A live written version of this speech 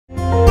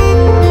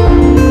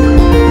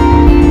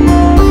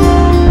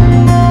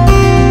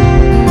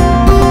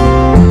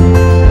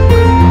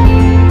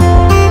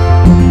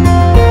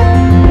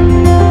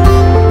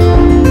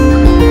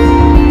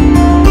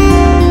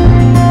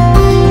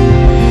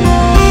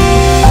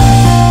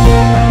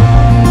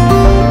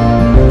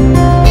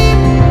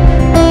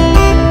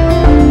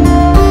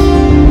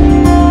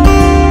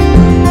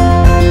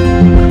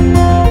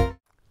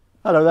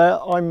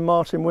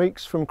Martin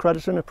Weeks from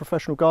Crediton, a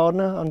professional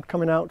gardener. I'm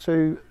coming out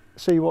to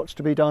see what's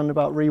to be done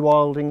about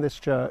rewilding this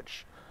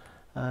church.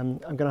 I'm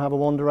going to have a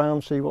wander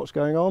around, see what's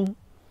going on.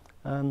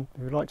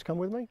 If you'd like to come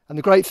with me. And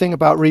the great thing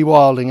about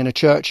rewilding in a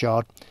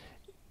churchyard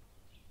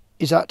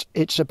is that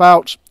it's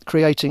about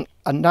creating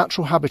a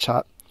natural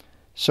habitat,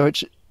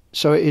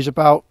 so it is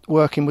about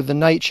working with the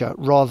nature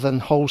rather than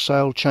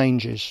wholesale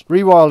changes.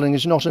 Rewilding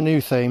is not a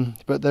new theme,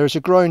 but there is a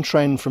growing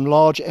trend from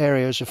large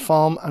areas of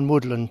farm and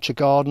woodland to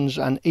gardens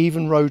and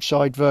even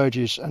roadside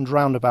verges and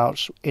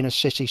roundabouts in a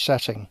city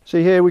setting.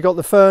 See here, we've got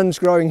the ferns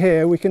growing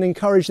here. We can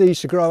encourage these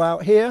to grow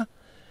out here,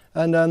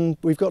 and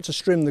we've got to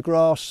trim the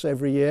grass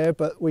every year,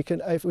 but we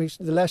can,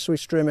 the less we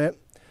trim it,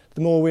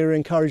 the more we're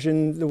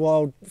encouraging the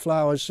wild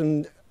flowers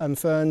and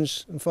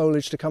ferns and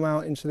foliage to come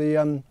out into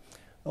the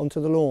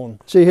onto the lawn.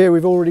 See here,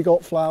 we've already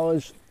got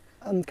flowers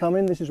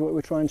coming. This is what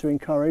we're trying to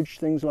encourage,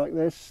 things like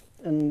this,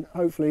 and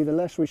hopefully the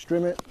less we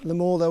trim it, the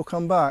more they'll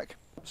come back.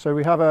 So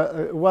we have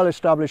a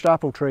well-established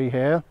apple tree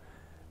here,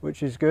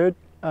 which is good,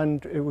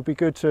 and it would be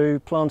good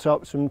to plant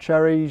up some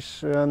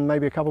cherries and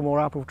maybe a couple more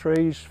apple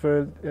trees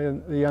for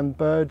the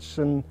birds,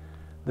 and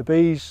the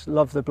bees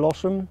love the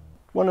blossom.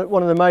 One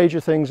of the major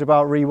things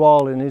about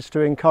rewilding is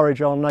to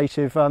encourage our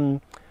native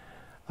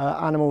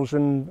animals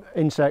and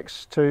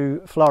insects to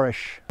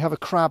flourish. We have a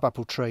crab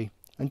apple tree,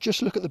 and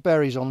just look at the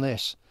berries on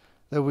this.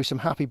 There will be some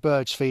happy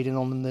birds feeding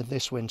on them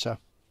this winter.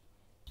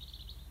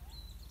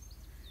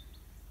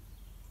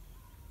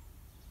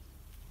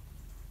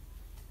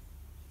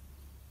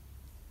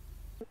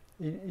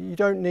 You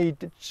don't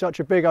need such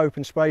a big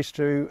open space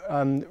to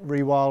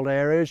rewild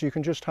areas. You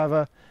can just have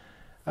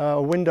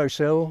a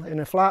windowsill in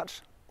a flat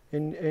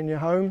in your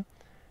home.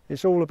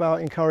 It's all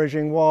about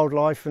encouraging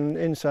wildlife and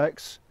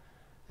insects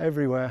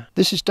everywhere.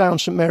 This is Down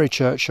St Mary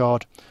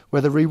churchyard,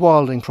 where the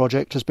rewilding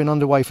project has been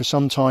underway for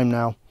some time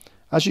now.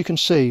 As you can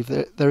see,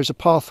 there is a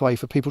pathway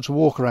for people to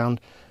walk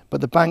around,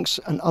 but the banks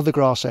and other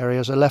grass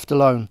areas are left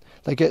alone.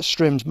 They get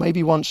trimmed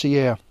maybe once a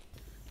year.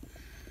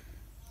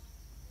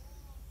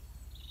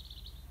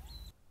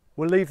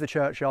 We'll leave the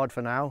churchyard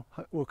for now.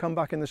 We'll come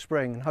back in the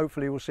spring and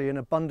hopefully we'll see an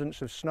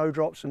abundance of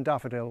snowdrops and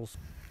daffodils.